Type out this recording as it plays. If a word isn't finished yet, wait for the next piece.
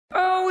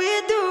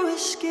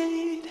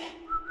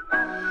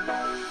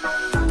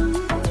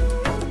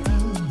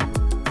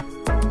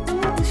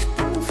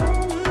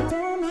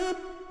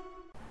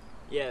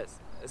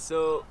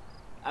So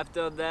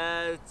after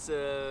that,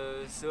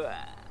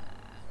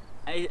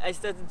 I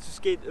started to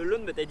skate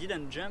alone, but I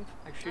didn't jump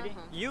actually.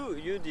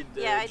 You did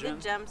I jump.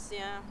 did jumps,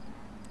 yeah.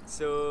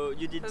 So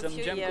you did For some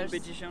few jump years.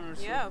 competition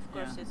also? Yeah, of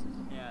course, yes.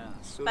 Yeah,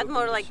 But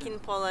more like in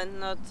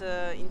Poland, not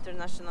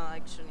international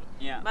actually.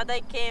 Yeah. But I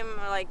came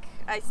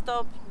I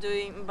stopped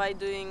doing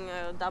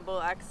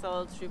double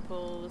axel,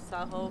 triple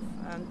Sahof,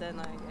 and then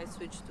I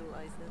switched to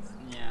license.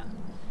 Yeah.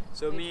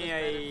 So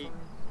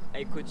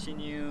I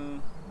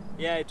continue.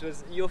 Yeah, it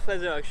was your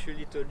father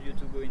actually told you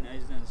to go in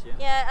ice dance, yeah?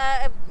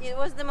 Yeah, it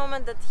was the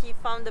moment that he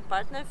found a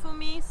partner for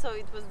me, so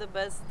it was the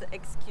best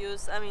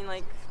excuse,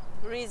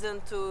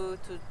 reason to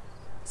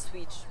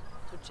switch,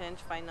 to change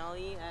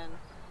finally. And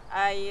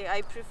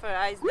I prefer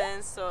ice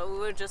dance, so we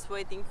were just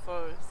waiting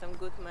for some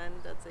good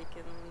man that I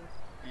can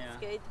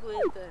skate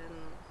with.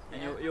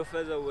 And your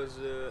father was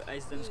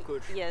ice dance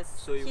coach? Yes,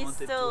 so he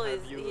wanted to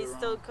have you he's around.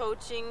 still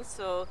coaching,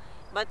 so...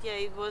 But yeah,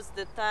 it was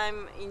the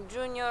time in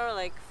junior,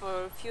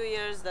 for a few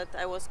years, that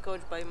I was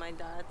coached by my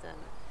dad, and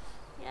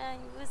yeah,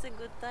 it was a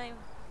good time.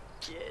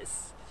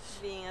 Yes.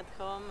 Being at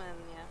home and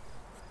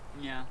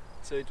Yeah,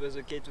 so it was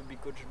okay to be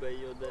coached by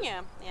your dad?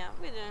 Yeah,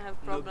 we didn't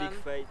have problem. No big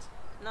fight?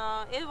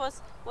 No, it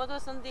was, what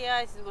was on the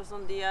ice, it was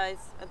on the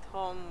ice, at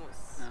home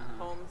was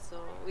home,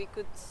 so we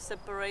could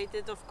separate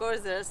it. Of course,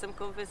 there is some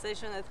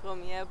conversation at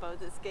home, about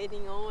the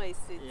skating always,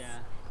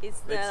 it's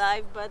the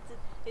life, but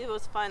it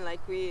was fine,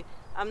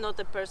 I'm not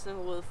a person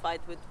who will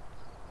fight with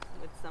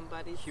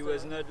somebody. He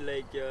was not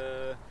like,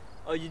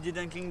 oh, you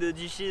didn't clean the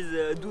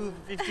dishes, do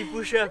 50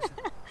 push-ups.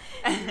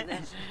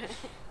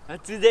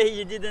 Today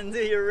you didn't do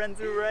your run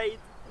to right.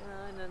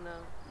 No.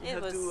 It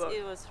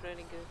was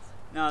really good.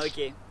 No,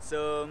 okay.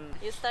 So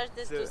you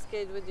started to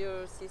skate with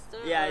your sister?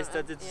 Yeah, I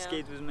started to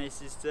skate with my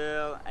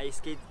sister. I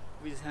skated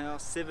with her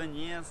 7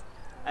 years.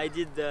 I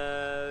did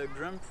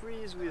Grand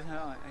Prix with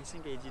her. I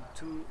think I did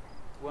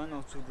 1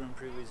 or 2 Grand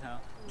Prix with her,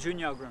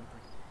 junior Grand Prix.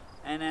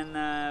 And then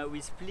we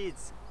split.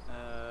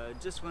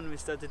 Just when we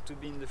started to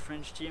be in the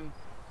French team,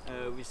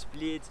 we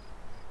split.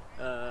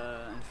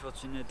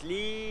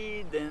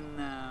 Unfortunately, then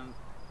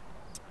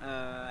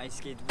I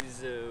skated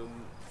with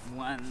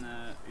one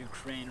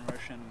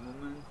Ukraine-Russian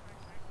woman.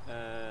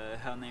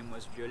 Her name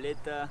was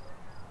Violeta,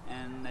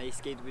 and I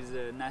skated with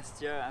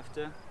Nastya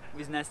after.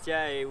 With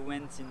Nastya I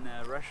went in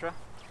Russia,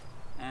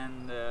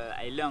 and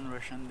I learned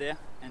Russian there,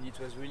 and it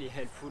was really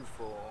helpful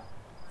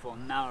for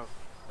now.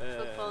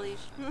 For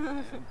Polish.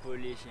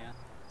 Polish, yeah.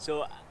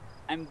 So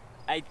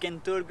I can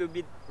talk a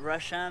bit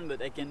Russian,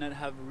 but I cannot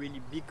have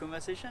really big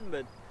conversation,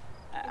 but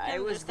I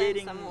was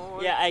getting some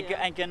words,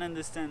 I can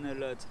understand a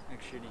lot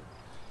actually.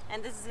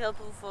 And this is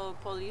helpful for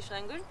Polish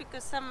language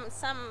because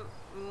some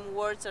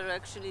words are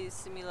actually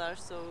similar,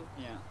 so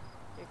you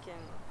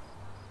can.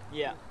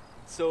 Yeah.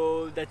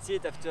 So that's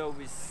it. After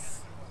we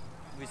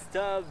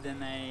stopped,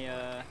 then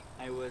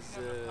I was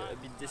a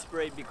bit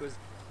desperate because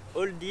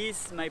all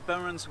this, my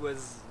parents were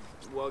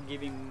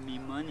giving me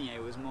money. I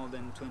was a bit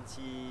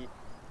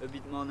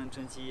more than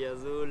 20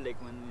 years old, like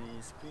when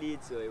we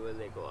split. So I was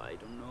like, oh, I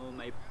don't know.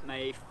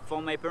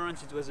 For my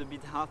parents, it was a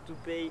bit hard to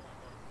pay.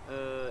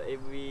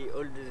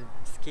 All the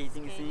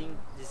skating thing.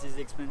 This is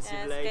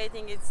expensive life.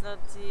 Skating, it's not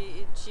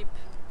a cheap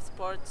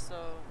sport,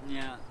 so.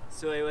 Yeah.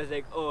 So I was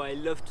like, oh, I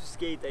love to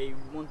skate. I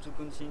want to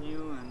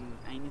continue, and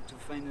I need to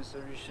find a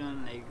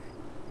solution.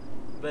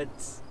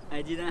 But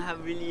I didn't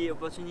have really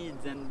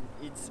opportunities. And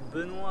it's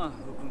Benoit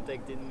who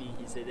contacted me.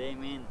 He said, hey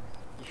man,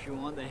 if you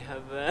want, I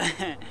have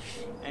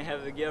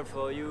a girl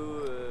for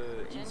you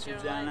in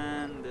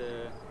Switzerland.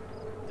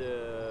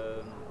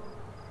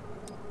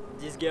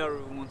 This girl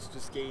wants to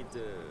skate,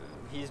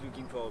 he's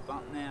looking for a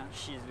partner,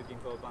 she's looking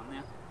for a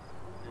partner,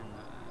 and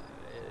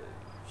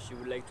she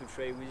would like to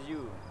try with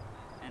you.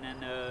 And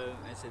then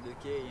I said,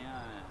 okay,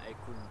 yeah, I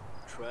could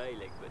try,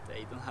 but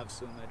I don't have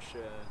so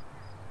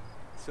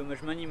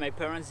much money. My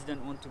parents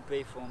didn't want to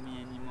pay for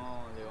me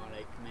anymore. They were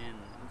like, man,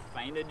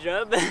 find a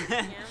job.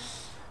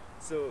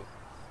 So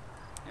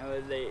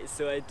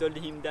I told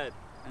him that.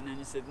 And then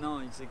he said, no,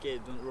 it's okay,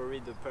 don't worry,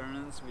 the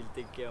parents will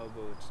take care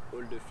about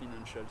all the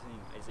financial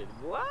things. I said,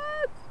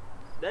 what?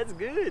 That's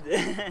good.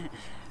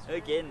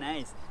 Okay,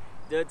 nice.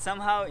 But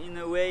somehow, in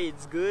a way,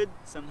 it's good,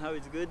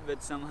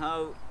 but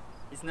somehow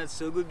it's not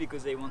so good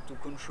because they want to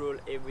control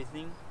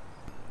everything.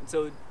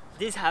 So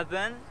this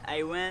happened,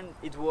 I went,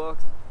 it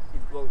worked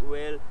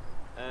well,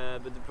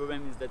 but the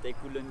problem is that I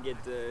couldn't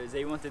get,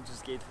 they wanted to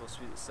skate for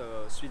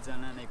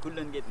Switzerland, I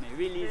couldn't get my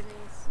release.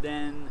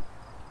 Then,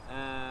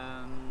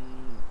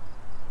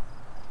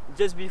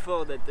 just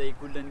before that I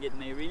couldn't get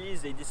my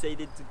release, they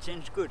decided to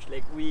change coach.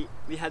 We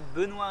had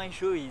Benoit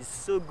show, he's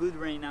so good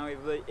right now,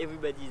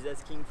 everybody is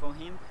asking for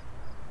him.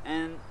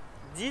 And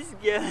this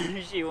girl,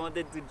 she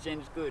wanted to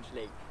change coach,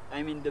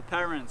 the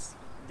parents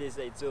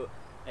decided. So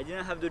I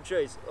didn't have the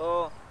choice,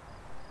 or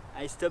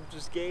I stopped to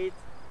skate,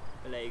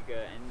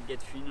 and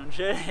get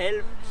financial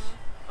help,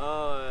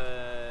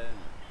 or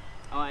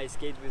I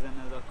skate with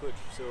another coach.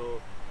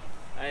 So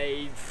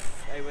I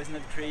was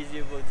not crazy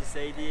about this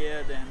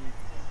idea. Then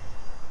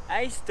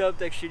I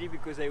stopped actually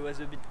because I was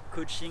a bit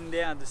coaching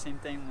there at the same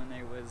time when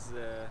I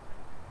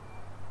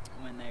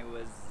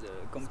was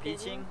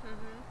competing.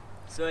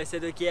 So I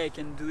said, okay, I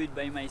can do it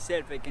by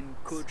myself. I can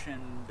coach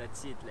and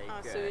that's it.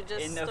 Like so you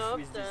just enough stopped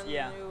with this. and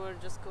Yeah, you were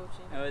just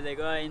coaching. I was like,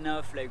 oh,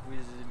 enough. Like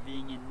with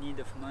being in need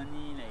of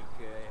money.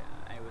 Like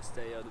I was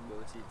tired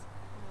about it.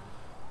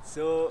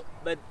 So,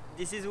 but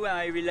this is where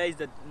I realized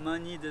that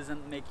money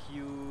doesn't make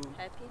you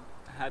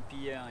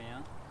happier.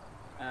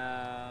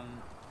 Yeah.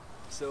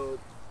 So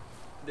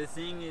the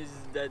thing is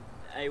that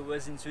I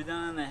was in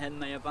Sweden. I had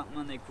my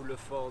apartment. I could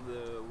afford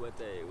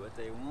what I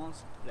want.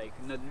 Like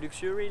not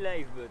luxury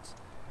life, but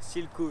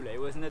still cool. I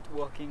was not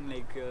working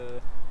like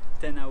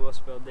 10 hours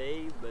per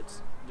day,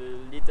 but the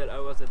little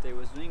hours that I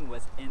was doing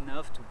was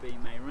enough to pay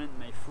my rent,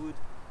 my food,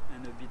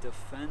 and a bit of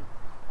fun.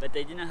 But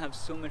I didn't have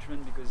so much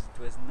fun because it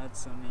was not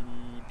so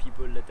many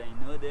people that I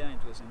know there.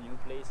 It was a new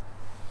place.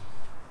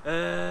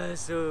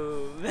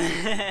 So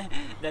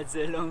that's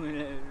a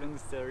long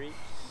story.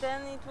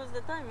 Then it was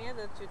the time, yeah,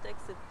 that you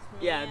texted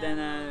me. Yeah, then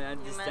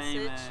at this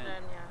time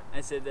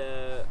I said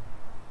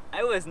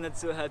I was not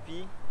so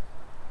happy.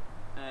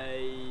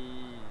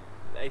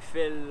 I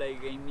felt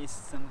like I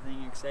missed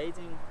something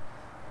exciting,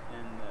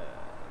 and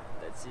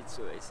that's it.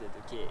 So I said,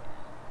 okay,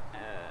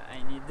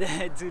 I need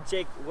to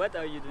check what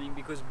are you doing,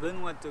 because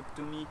Benoit talked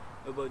to me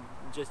about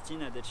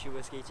Justyna, that she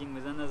was skating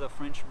with another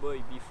French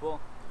boy before,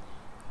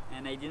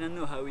 and I didn't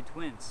know how it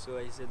went. So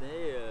I said,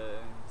 hey,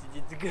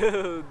 did it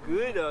go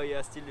good, or you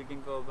are still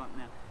looking for a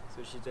partner?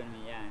 So she told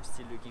me, yeah, I'm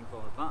still looking for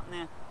a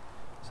partner.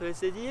 So I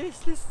said,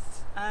 yes,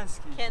 let's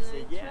ask. And Can she we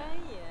said, try?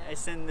 Yeah. I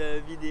sent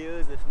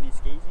videos of me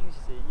skating. She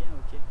said, yeah,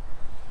 okay.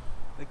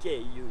 Okay,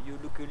 you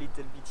look a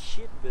little bit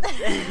shit, but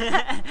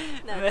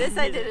no, this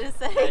I didn't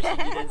say. She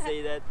didn't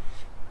say that,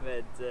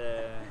 but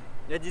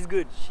that is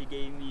good. She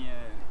gave me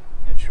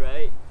a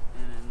try,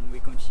 and we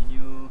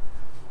continue.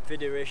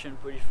 Federation,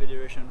 Polish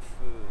Federation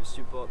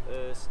support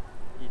us.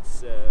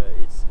 It's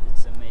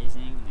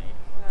amazing. We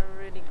are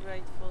really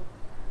grateful.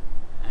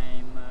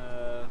 I'm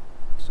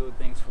so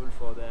thankful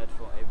for that,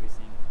 for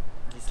everything.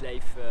 This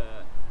life,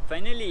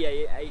 finally,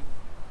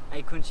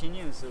 I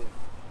continue. So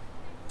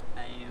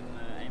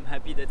I'm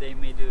happy that I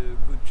made a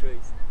good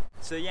choice.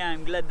 So yeah,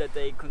 I'm glad that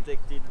I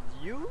contacted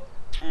you,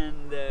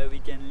 and we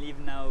can live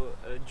now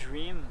a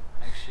dream.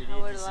 Actually,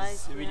 Our this life,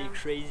 is a really yeah.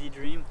 crazy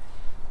dream.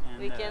 And,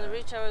 We can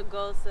reach our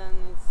goals,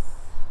 and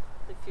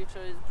the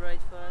future is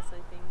bright for us,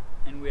 I think.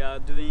 And we are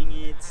doing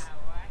it.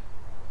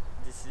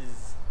 This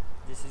is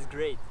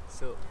great.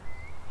 So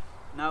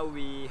now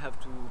we have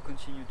to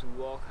continue to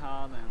work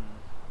hard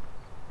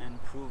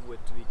and prove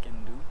what we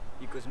can do,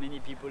 because many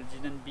people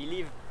didn't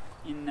believe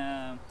in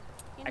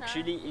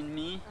actually in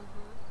me,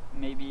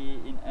 maybe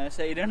in us,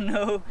 I don't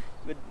know,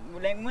 but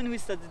like when we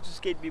started to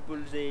skate, people,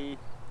 they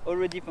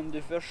already from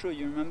the first show,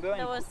 you remember,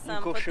 There was in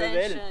some Courchevel,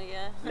 potential,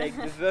 yeah. like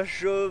the first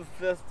show,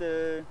 first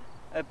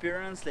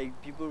appearance, like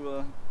people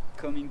were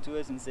coming to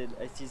us and said,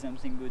 I see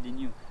something good in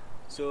you.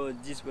 So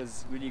this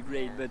was really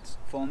great. Yeah. But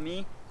for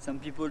me, some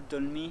people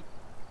told me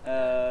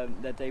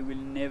that I will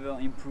never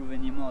improve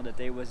anymore, that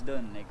I was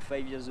done. Like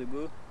 5 years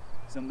ago,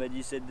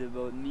 somebody said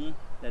about me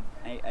that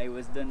I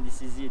was done,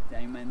 this is it,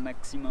 I'm at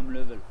maximum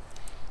level.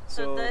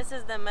 So this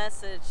is the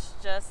message,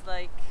 just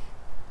like,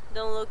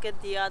 don't look at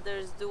the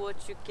others, do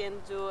what you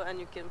can do, and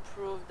you can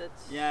prove that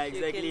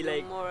exactly, you can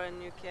like, do more,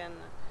 and you can...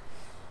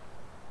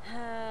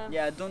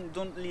 yeah,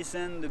 don't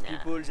listen to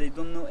people, they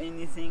don't know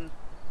anything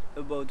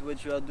about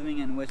what you are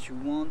doing and what you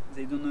want,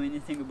 they don't know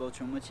anything about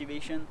your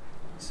motivation,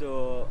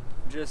 so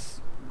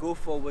just go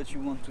for what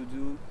you want to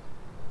do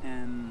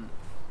and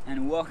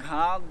work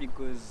hard,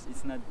 because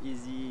it's not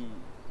easy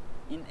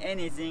in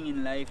anything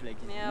in life, like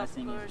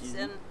nothing is easy.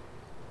 And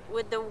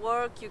with the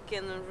work you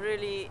can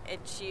really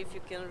achieve,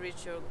 you can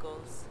reach your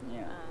goals.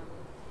 Yeah.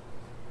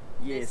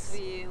 Yes. This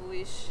we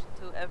wish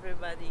to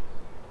everybody.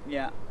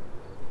 Yeah.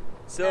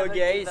 So Never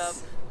guys, give up.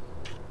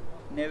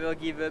 Never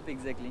give up,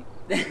 exactly.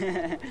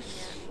 Yeah.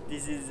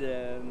 This is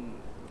a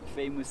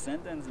famous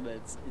sentence,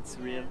 but it's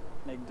real.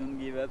 Like, don't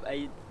give up.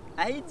 I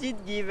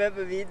did give up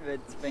a bit, but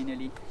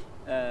finally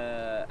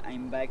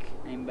I'm back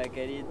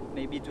at it.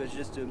 Maybe it was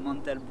just a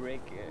mental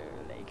break,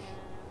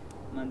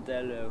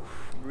 mental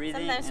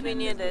breathing. Sometimes we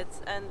need it,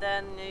 and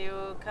then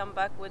you come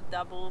back with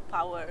double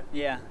power.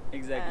 Yeah,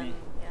 exactly. And,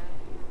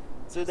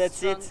 so that's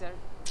stronger. it.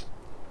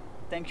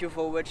 Thank you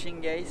for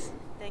watching, guys.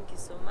 Thank you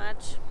so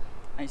much.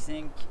 I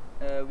think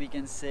we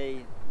can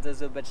say do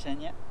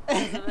zobaczenia. Do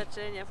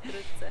zobaczenia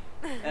wkrótce.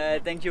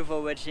 Thank you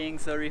for watching.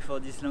 Sorry for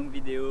this long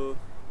video.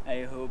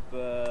 I hope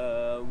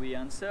we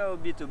answer a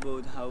bit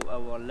about how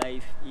our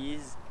life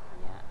is.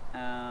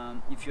 Yeah.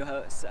 If you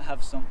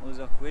have some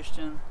other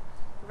questions,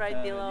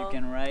 Right below. you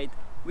can write.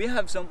 We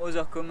have some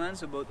other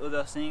comments about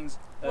other things.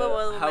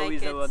 How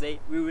is our day?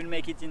 We will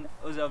make it in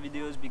other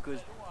videos,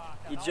 because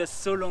it's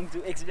just so long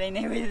to explain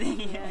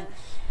everything. Yeah.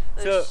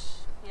 So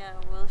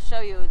we'll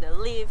show you the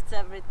lifts,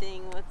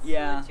 everything, what you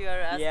are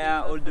asking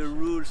for. All the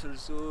rules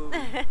also.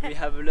 We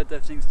have a lot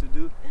of things to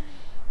do.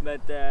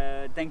 But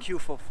thank you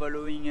for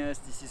following us.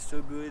 This is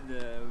so good.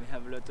 We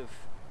have a lot of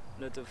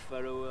lot of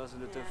followers, a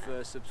lot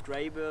of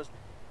subscribers.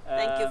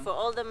 Thank you for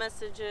all the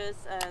messages,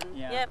 and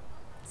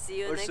see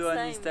you next time. Also on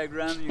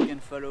Instagram you can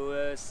follow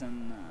us,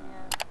 and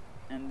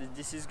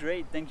this is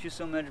great. Thank you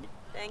so much.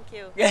 Thank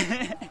you.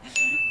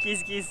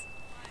 Kiss kiss.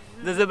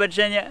 Do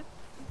zobaczenia.